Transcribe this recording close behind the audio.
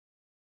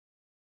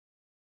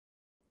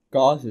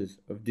Causes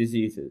of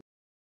diseases.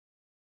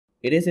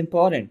 It is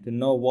important to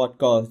know what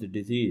caused the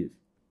disease.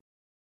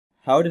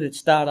 How did it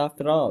start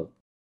after all?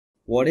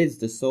 What is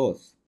the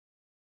source?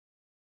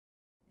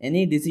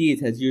 Any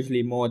disease has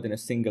usually more than a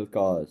single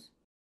cause.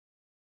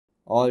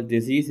 All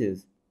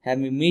diseases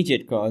have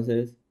immediate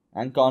causes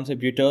and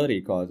contributory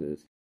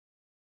causes.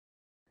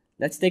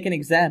 Let's take an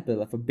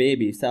example of a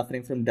baby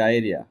suffering from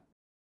diarrhea.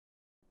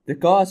 The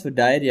cause for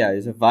diarrhea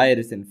is a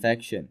virus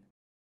infection.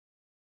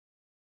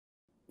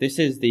 This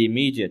is the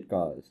immediate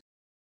cause.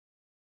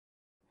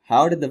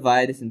 How did the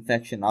virus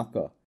infection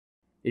occur?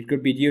 It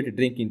could be due to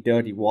drinking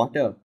dirty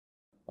water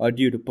or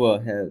due to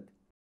poor health.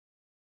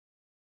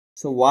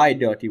 So why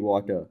dirty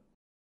water?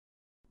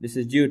 This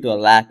is due to a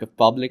lack of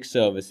public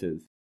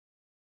services.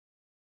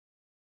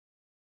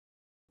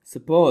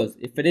 Suppose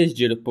if it is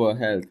due to poor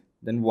health,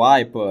 then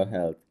why poor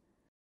health?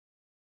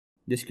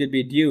 This could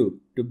be due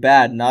to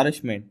bad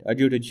nourishment or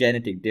due to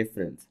genetic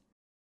difference.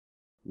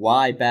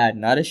 Why bad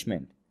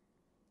nourishment?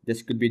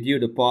 This could be due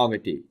to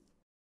poverty.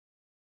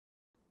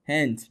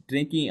 Hence,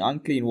 drinking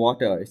unclean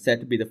water is said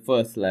to be the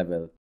first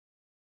level,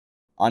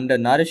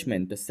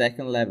 undernourishment the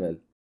second level,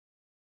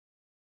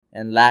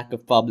 and lack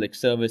of public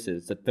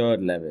services the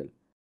third level.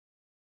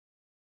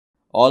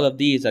 All of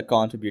these are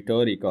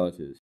contributory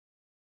causes.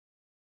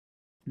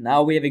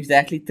 Now we have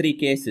exactly three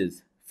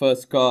cases.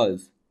 First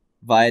cause,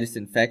 virus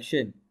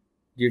infection,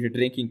 due to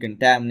drinking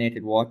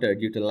contaminated water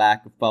due to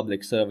lack of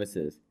public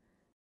services.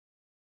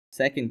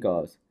 Second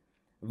cause,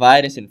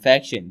 virus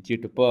infection due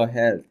to poor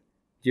health,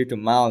 due to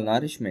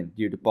malnourishment,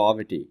 due to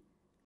poverty.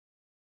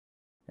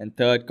 And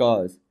third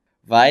cause,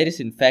 virus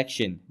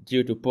infection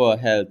due to poor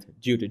health,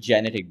 due to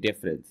genetic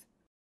difference.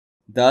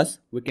 Thus,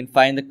 we can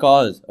find the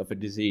cause of a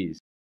disease.